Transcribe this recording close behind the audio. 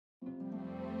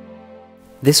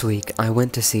This week I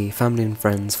went to see family and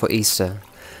friends for Easter.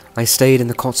 I stayed in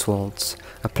the Cotswolds,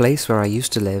 a place where I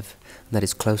used to live and that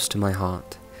is close to my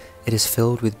heart. It is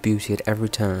filled with beauty at every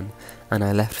turn, and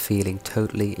I left feeling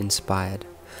totally inspired.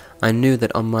 I knew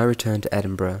that on my return to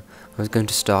Edinburgh I was going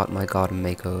to start my garden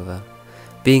makeover.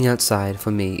 Being outside for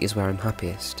me is where I'm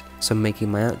happiest, so making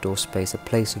my outdoor space a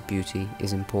place of beauty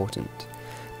is important.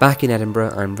 Back in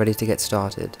Edinburgh I'm ready to get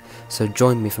started, so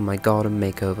join me for my garden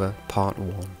makeover part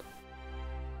 1.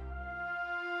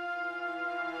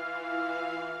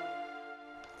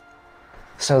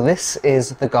 So this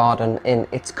is the garden in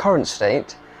its current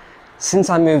state. Since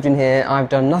I moved in here, I've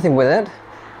done nothing with it.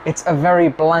 It's a very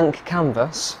blank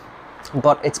canvas,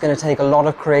 but it's going to take a lot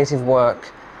of creative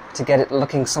work to get it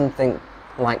looking something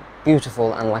like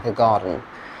beautiful and like a garden.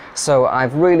 So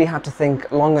I've really had to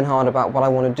think long and hard about what I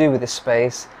want to do with this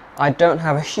space. I don't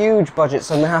have a huge budget,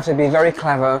 so I'm going to have to be very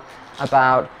clever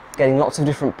about getting lots of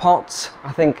different pots.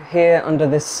 I think here under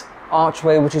this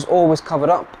archway, which is always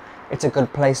covered up, it's a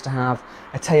good place to have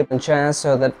a table and chairs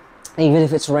so that even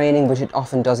if it's raining, which it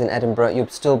often does in Edinburgh, you'll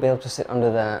still be able to sit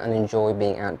under there and enjoy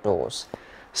being outdoors.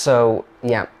 So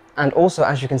yeah, and also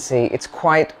as you can see, it's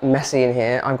quite messy in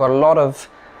here. I've got a lot of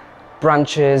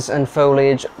branches and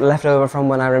foliage left over from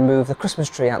when I removed the Christmas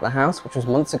tree out the house, which was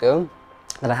months ago,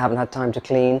 that I haven't had time to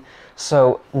clean.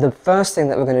 So the first thing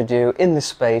that we're going to do in this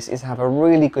space is have a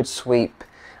really good sweep,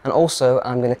 and also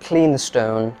I'm going to clean the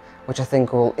stone, which I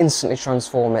think will instantly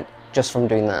transform it just from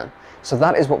doing that. So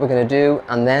that is what we're going to do,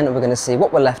 and then we're going to see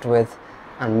what we're left with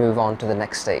and move on to the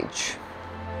next stage.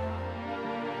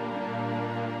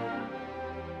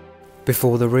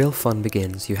 Before the real fun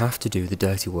begins, you have to do the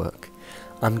dirty work.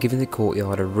 I'm giving the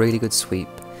courtyard a really good sweep,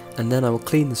 and then I will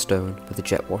clean the stone with a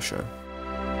jet washer.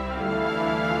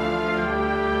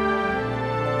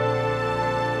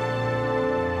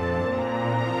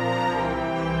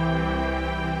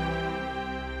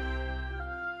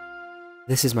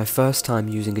 This is my first time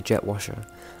using a jet washer,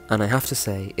 and I have to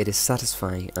say it is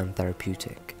satisfying and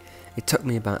therapeutic. It took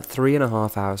me about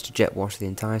 3.5 hours to jet wash the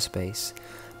entire space,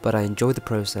 but I enjoyed the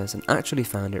process and actually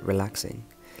found it relaxing.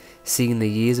 Seeing the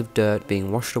years of dirt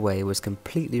being washed away was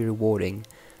completely rewarding,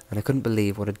 and I couldn't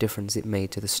believe what a difference it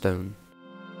made to the stone.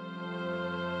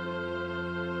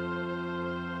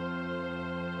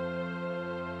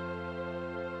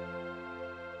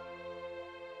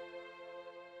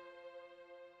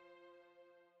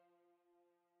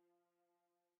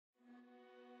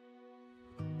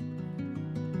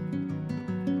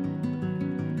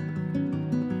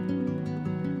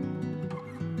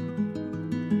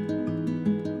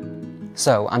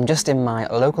 So I'm just in my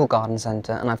local garden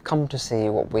centre and I've come to see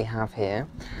what we have here.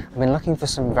 I've been looking for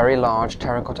some very large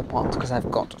terracotta pots because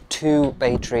I've got 2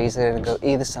 bay trees that are going to go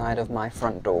either side of my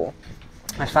front door.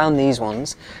 I found these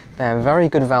ones. They're very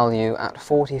good value at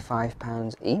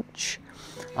 £45 each.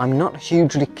 I'm not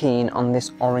hugely keen on this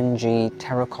orangey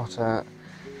terracotta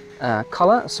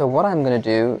colour, so what I'm going to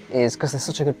do is, because they're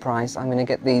such a good price, I'm going to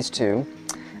get these 2,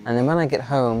 and then when I get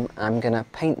home I'm going to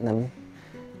paint them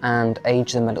and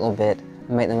age them a little bit,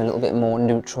 make them a little bit more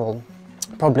neutral,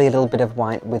 probably a little bit of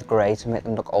white with grey to make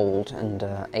them look old and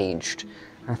aged.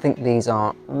 I think these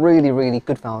are really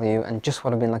good value and just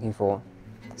what I've been looking for,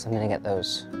 so I'm going to get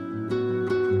those.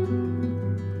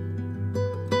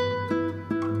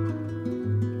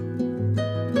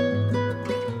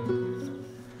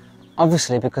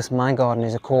 Obviously, because my garden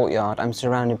is a courtyard, I'm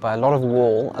surrounded by a lot of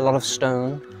wall, a lot of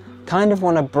stone. Kind of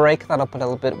want to break that up a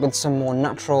little bit with some more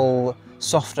natural,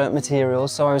 softer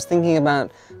materials, so I was thinking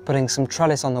about putting some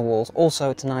trellis on the walls. Also,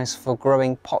 it's nice for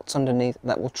growing pots underneath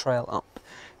that will trail up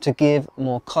to give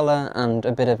more colour and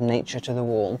a bit of nature to the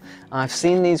wall. I've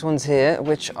seen these ones here,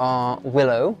 which are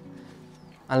willow.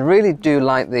 I really do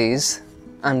like these,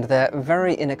 and they're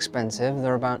very inexpensive.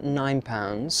 They're about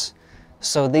 £9.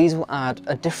 So these will add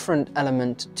a different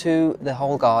element to the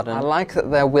whole garden. I like that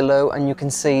they're willow and you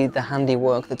can see the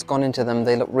handiwork that's gone into them.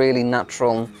 They look really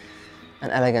natural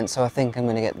and elegant, so I think I'm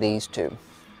going to get these 2.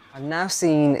 I've now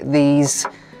seen these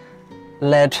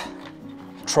lead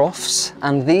troughs,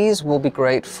 and these will be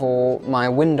great for my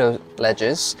window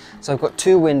ledges. So I've got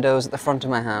 2 windows at the front of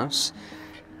my house,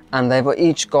 and they've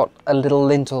each got a little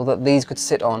lintel that these could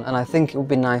sit on, and I think it would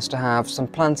be nice to have some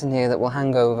plants in here that will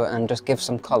hang over and just give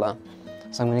some colour.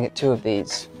 So I'm going to get 2 of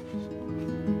these.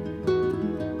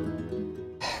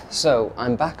 So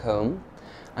I'm back home.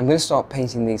 I'm going to start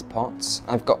painting these pots.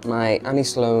 I've got my Annie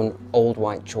Sloan old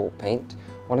white chalk paint.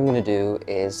 What I'm going to do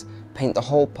is paint the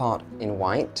whole pot in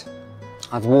white.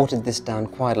 I've watered this down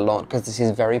quite a lot because this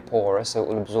is very porous, so it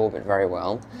will absorb it very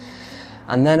well.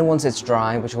 And then once it's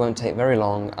dry, which won't take very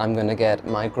long, I'm going to get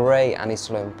my grey Annie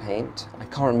Sloan paint. I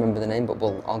can't remember the name, but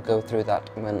I'll go through that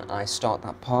when I start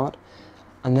that part.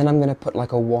 And then I'm going to put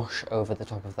like a wash over the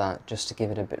top of that, just to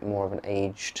give it a bit more of an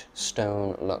aged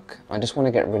stone look. I just want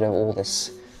to get rid of all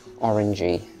this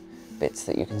orangey bits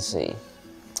that you can see.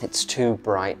 It's too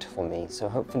bright for me, so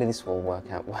hopefully this will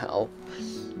work out well.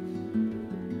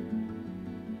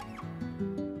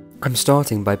 I'm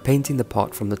starting by painting the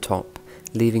pot from the top,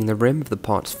 leaving the rim of the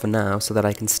pot for now so that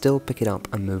I can still pick it up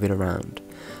and move it around.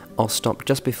 I'll stop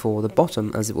just before the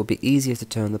bottom, as it will be easier to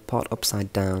turn the pot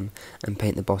upside down and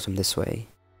paint the bottom this way.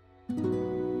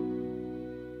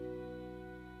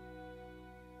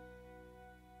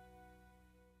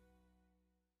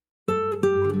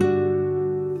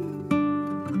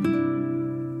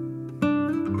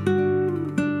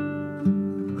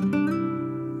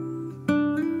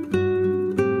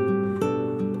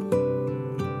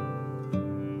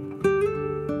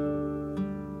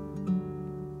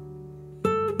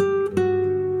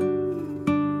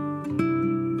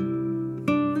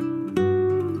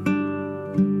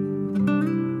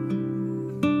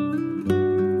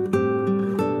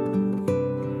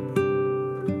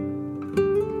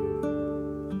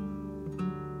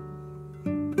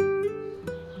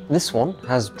 This one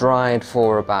has dried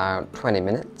for about 20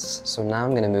 minutes, so now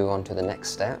I'm going to move on to the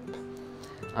next step.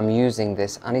 I'm using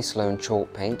this Annie Sloan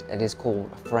chalk paint. It is called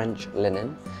French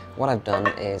Linen. What I've done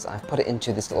is I've put it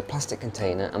into this little plastic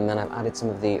container, and then I've added some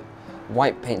of the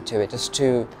white paint to it just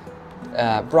to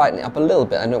brighten it up a little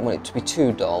bit. I don't want it to be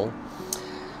too dull.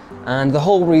 And the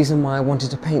whole reason why I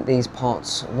wanted to paint these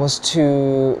pots was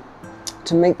to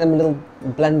make them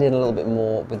blend in a little bit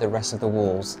more with the rest of the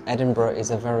walls. Edinburgh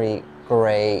is a very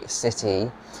grey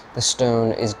city. The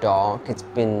stone is dark. It's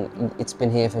been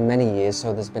here for many years,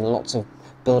 so there's been lots of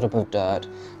build-up of dirt.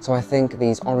 So I think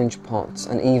these orange pots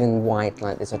and even white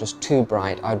like this are just too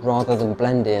bright. I'd rather them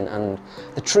blend in, and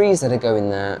the trees that are going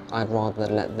there, I'd rather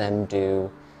let them do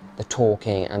the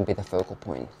talking and be the focal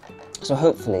point. So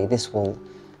hopefully this will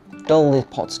dull the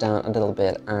pots down a little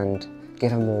bit and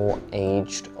give a more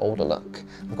aged, older look.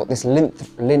 I've got this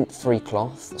lint-free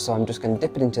cloth, so I'm just going to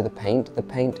dip it into the paint. The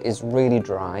paint is really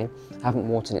dry, I haven't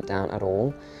watered it down at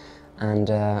all, and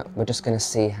we're just going to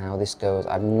see how this goes.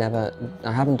 I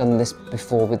haven't done this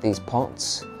before with these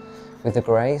pots, with the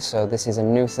grey, so this is a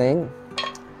new thing.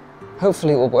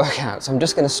 Hopefully it will work out. So I'm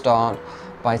just going to start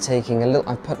by taking a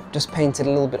little, just painted a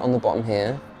little bit on the bottom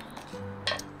here.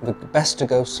 Best to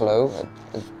go slow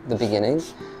at the beginning.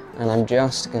 And I'm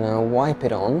just going to wipe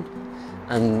it on,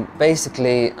 and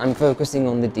basically I'm focusing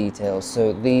on the details,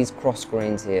 so these cross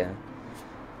grains here,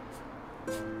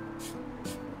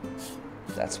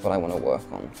 that's what I want to work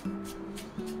on.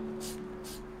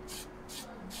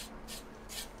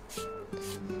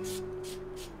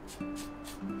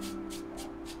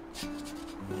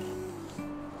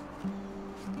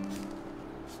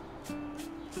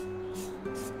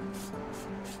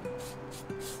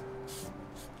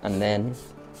 And then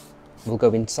we'll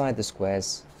go inside the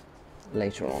squares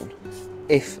later on,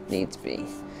 if needs be.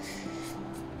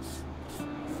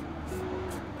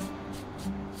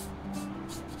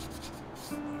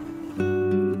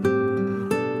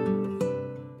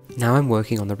 Now I'm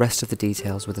working on the rest of the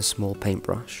details with a small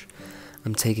paintbrush.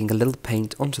 I'm taking a little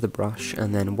paint onto the brush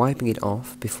and then wiping it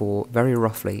off before very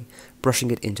roughly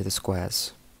brushing it into the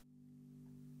squares.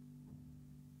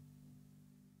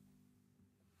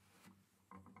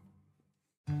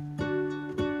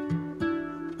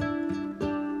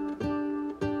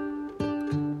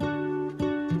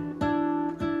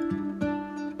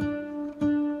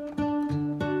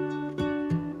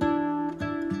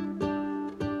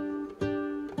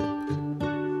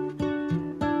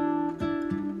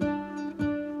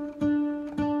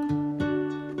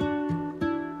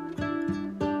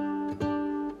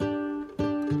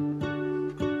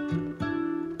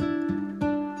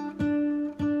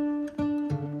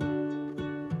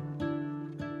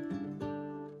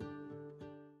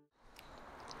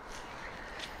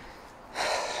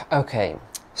 Okay,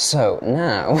 so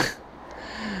now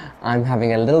I'm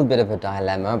having a little bit of a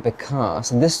dilemma because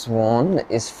this one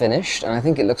is finished and I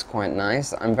think it looks quite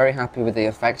nice. I'm very happy with the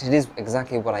effect. It is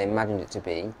exactly what I imagined it to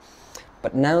be.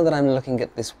 But now that I'm looking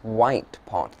at this white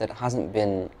pot that hasn't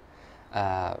been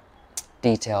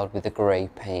detailed with the grey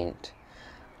paint,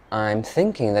 I'm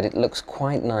thinking that it looks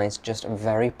quite nice, just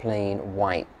very plain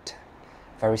white,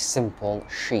 very simple,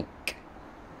 chic.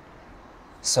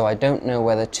 So I don't know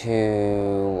whether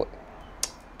to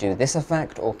do this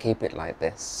effect or keep it like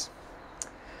this.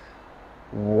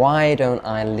 Why don't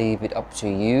I leave it up to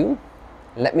you?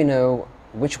 Let me know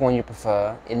which one you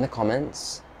prefer in the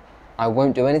comments. I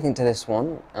won't do anything to this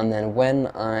one, and then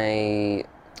when I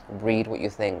read what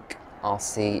you think, I'll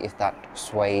see if that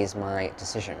sways my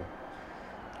decision.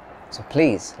 So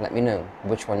please let me know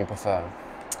which one you prefer.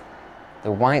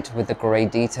 The white with the grey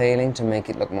detailing to make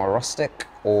it look more rustic,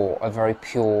 or a very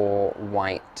pure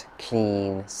white,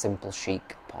 clean, simple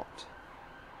chic pot.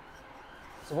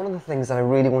 So one of the things that I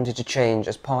really wanted to change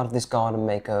as part of this garden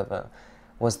makeover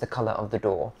was the colour of the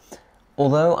door.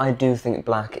 Although I do think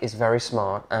black is very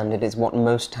smart, and it is what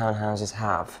most townhouses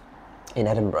have in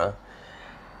Edinburgh,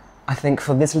 I think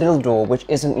for this little door, which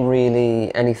isn't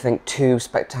really anything too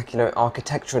spectacular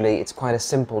architecturally, it's quite a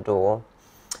simple door,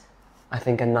 I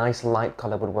think a nice light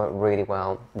colour would work really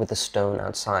well with the stone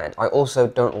outside. I also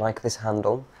don't like this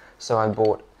handle, so I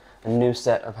bought a new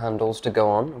set of handles to go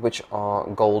on, which are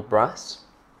gold brass.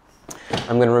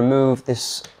 I'm going to remove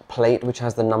this plate which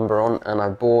has the number on, and I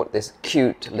bought this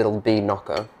cute little bee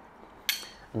knocker,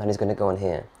 and that is going to go on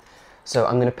here. So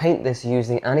I'm going to paint this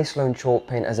using Annie Sloan chalk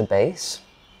paint as a base.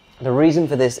 The reason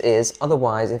for this is,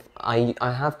 otherwise, if I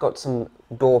have got some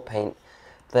door paint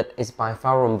that is by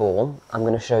Farrow & Ball. I'm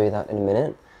going to show you that in a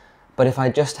minute. But if I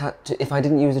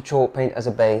didn't use the chalk paint as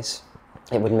a base,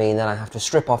 it would mean that I have to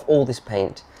strip off all this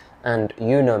paint. And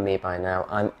you know me by now,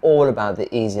 I'm all about the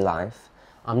easy life.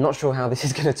 I'm not sure how this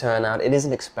is going to turn out. It is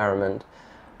an experiment.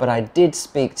 But I did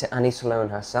speak to Annie Sloan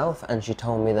herself, and she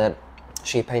told me that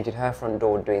she painted her front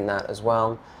door doing that as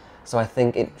well. So I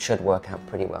think it should work out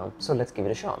pretty well. So let's give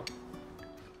it a shot.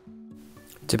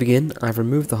 To begin, I've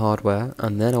removed the hardware,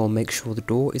 and then I'll make sure the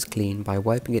door is clean by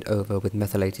wiping it over with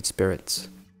methylated spirits.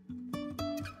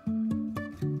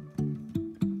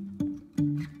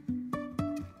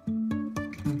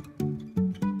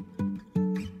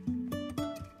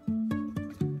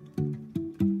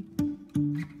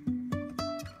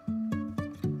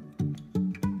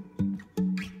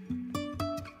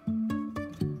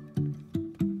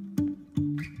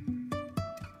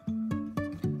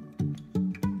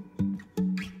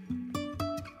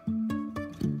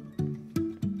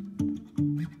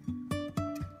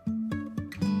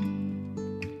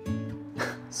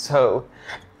 So,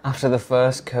 after the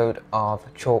first coat of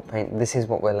chalk paint, this is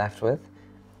what we're left with.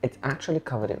 It's actually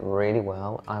covered it really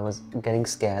well. I was getting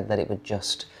scared that it would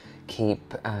just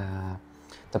keep,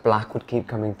 the black would keep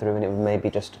coming through and it would maybe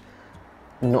just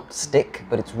not stick,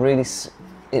 but it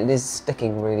is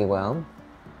sticking really well.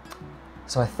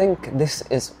 So I think this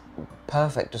is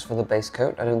perfect just for the base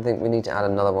coat. I don't think we need to add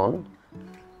another one.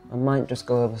 I might just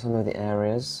go over some of the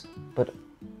areas, but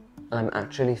I'm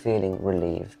actually feeling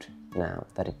relieved now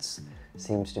that it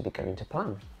seems to be going to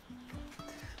plan.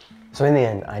 So in the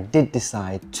end, I did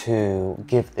decide to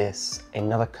give this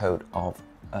another coat of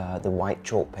the white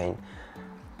chalk paint,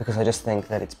 because I just think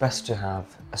that it's best to have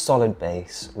a solid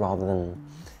base rather than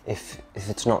if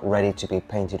it's not ready to be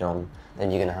painted on, then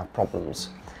you're going to have problems.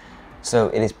 So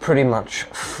it is pretty much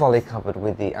fully covered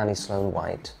with the Annie Sloan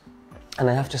white, and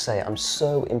I have to say I'm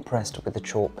so impressed with the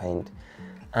chalk paint,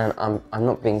 and I'm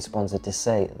not being sponsored to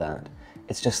say that.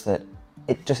 It's just that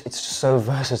it's so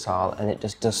versatile and it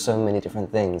just does so many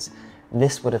different things.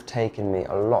 This would have taken me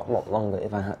a lot longer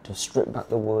if I had to strip back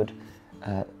the wood,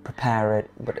 prepare it,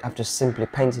 but I've just simply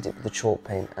painted it with the chalk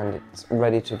paint and it's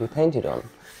ready to be painted on.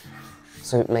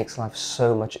 So it makes life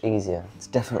so much easier. It's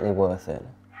definitely worth it.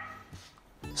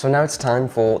 So now it's time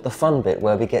for the fun bit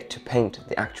where we get to paint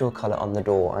the actual colour on the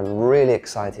door. I'm really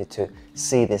excited to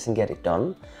see this and get it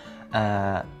done.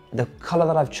 The colour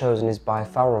that I've chosen is by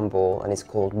Farrow & Ball and it's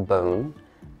called Bone,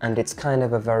 and it's kind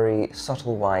of a very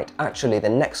subtle white. Actually, the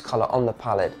next colour on the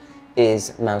palette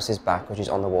is Mouse's Back, which is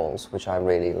on the walls, which I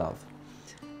really love.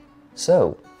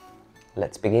 So,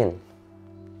 let's begin.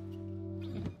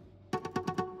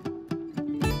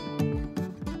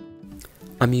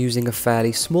 I'm using a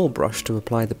fairly small brush to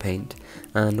apply the paint,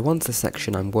 and once the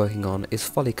section I'm working on is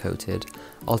fully coated,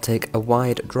 I'll take a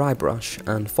wide dry brush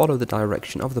and follow the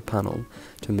direction of the panel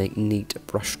to make neat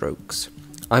brush strokes.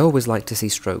 I always like to see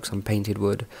strokes on painted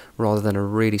wood rather than a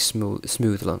really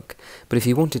smooth look, but if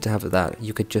you wanted to have that,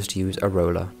 you could just use a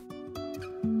roller.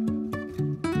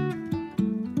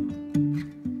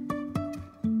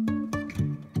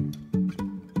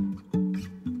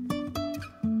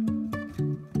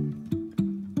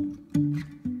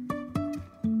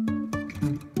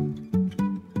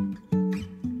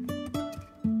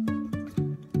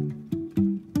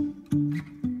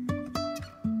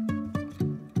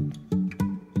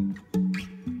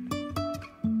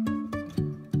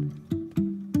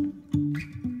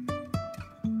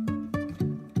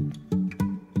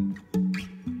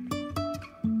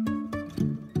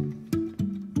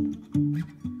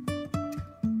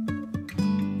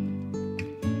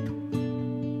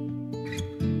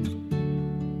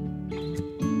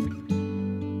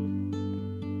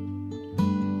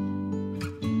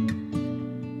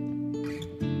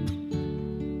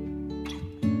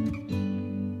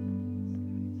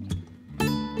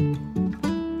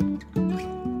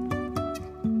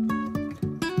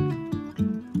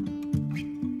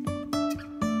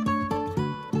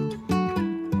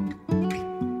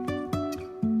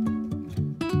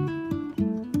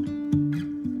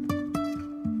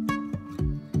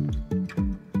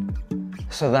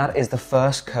 So that is the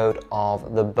first coat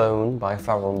of the Bone by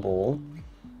Farrow & Ball.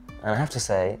 And I have to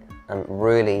say, I'm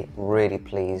really, really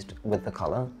pleased with the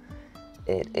colour.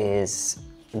 It is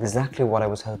exactly what I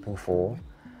was hoping for.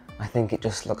 I think it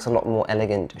just looks a lot more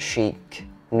elegant, chic,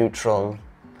 neutral.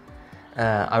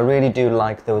 I really do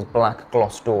like those black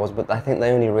gloss doors, but I think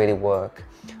they only really work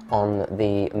on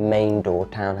the main door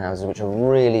townhouses, which are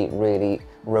really, really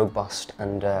robust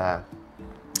and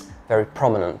very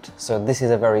prominent. So this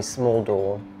is a very small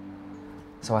door,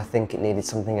 so I think it needed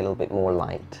something a little bit more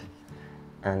light.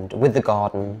 And with the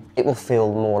garden, it will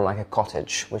feel more like a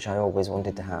cottage, which I always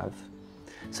wanted to have.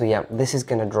 So yeah, this is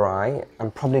going to dry.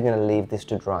 I'm probably going to leave this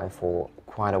to dry for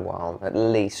quite a while, at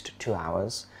least 2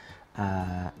 hours,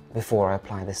 before I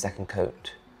apply the second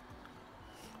coat.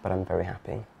 But I'm very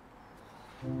happy.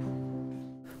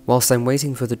 Whilst I'm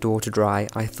waiting for the door to dry,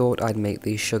 I thought I'd make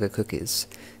these sugar cookies.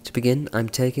 To begin, I'm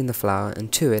taking the flour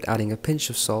and to it adding a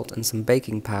pinch of salt and some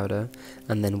baking powder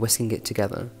and then whisking it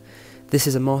together. This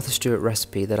is a Martha Stewart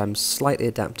recipe that I'm slightly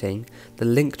adapting. The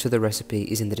link to the recipe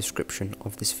is in the description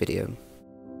of this video.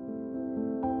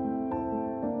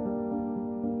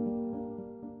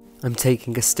 I'm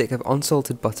taking a stick of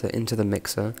unsalted butter into the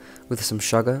mixer with some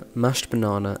sugar, mashed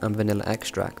banana and vanilla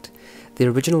extract. The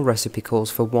original recipe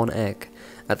calls for 1 egg.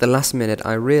 At the last minute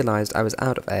I realised I was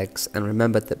out of eggs and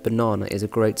remembered that banana is a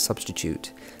great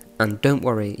substitute. And don't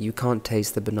worry, you can't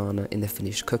taste the banana in the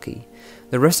finished cookie.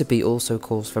 The recipe also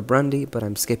calls for brandy, but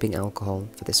I'm skipping alcohol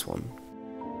for this one.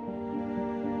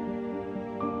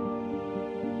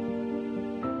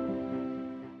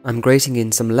 I'm grating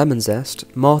in some lemon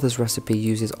zest. Martha's recipe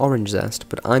uses orange zest,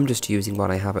 but I'm just using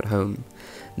what I have at home.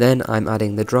 Then I'm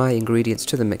adding the dry ingredients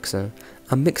to the mixer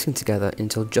and mixing together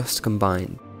until just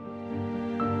combined.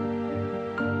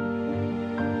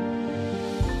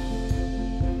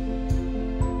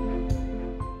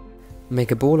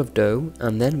 Make a ball of dough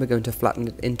and then we're going to flatten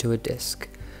it into a disc.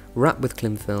 Wrap with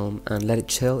cling film and let it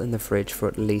chill in the fridge for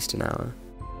at least an hour.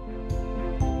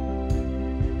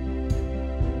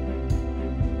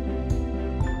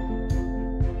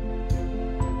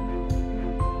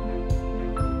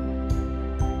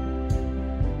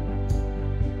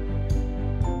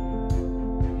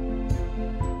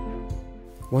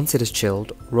 Once it is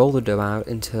chilled, roll the dough out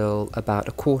until about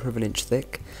 1/4 inch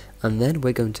thick, and then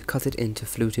we're going to cut it into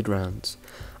fluted rounds.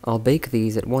 I'll bake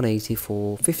these at 180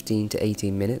 for 15 to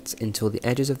 18 minutes until the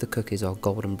edges of the cookies are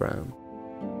golden brown.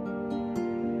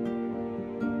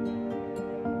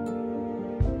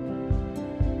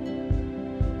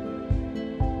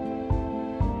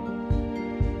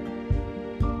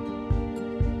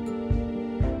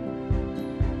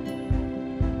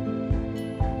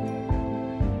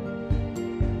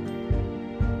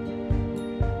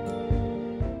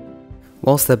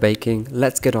 Whilst they're baking,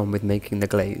 let's get on with making the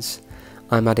glaze.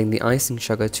 I'm adding the icing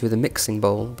sugar to the mixing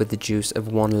bowl with the juice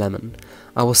of 1 lemon.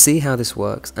 I will see how this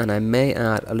works and I may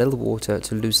add a little water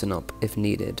to loosen up if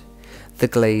needed. The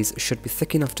glaze should be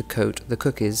thick enough to coat the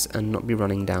cookies and not be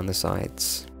running down the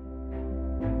sides.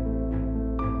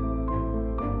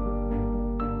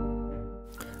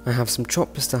 I have some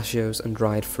chopped pistachios and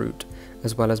dried fruit,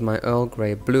 as well as my Earl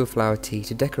Grey blue flower tea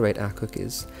to decorate our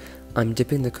cookies. I'm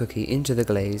dipping the cookie into the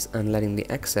glaze and letting the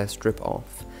excess drip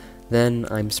off. Then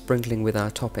I'm sprinkling with our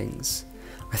toppings.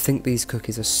 I think these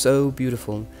cookies are so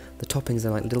beautiful. The toppings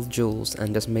are like little jewels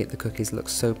and just make the cookies look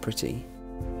so pretty.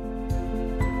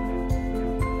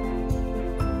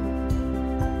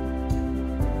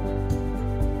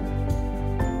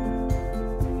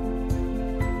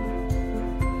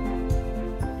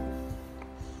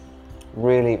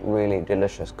 Really, really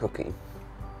delicious cookie.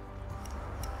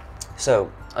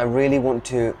 So I really want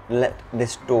to let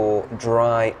this door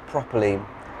dry properly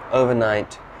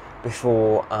overnight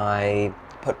before I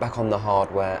put back on the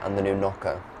hardware and the new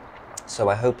knocker. So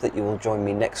I hope that you will join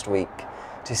me next week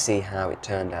to see how it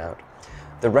turned out.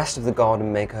 The rest of the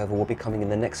garden makeover will be coming in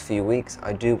the next few weeks.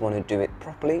 I do want to do it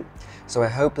properly, so I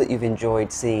hope that you've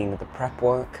enjoyed seeing the prep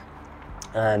work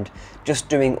and just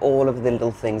doing all of the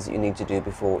little things that you need to do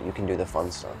before you can do the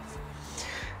fun stuff.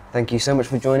 Thank you so much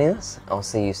for joining us. I'll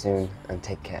see you soon and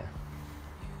take care.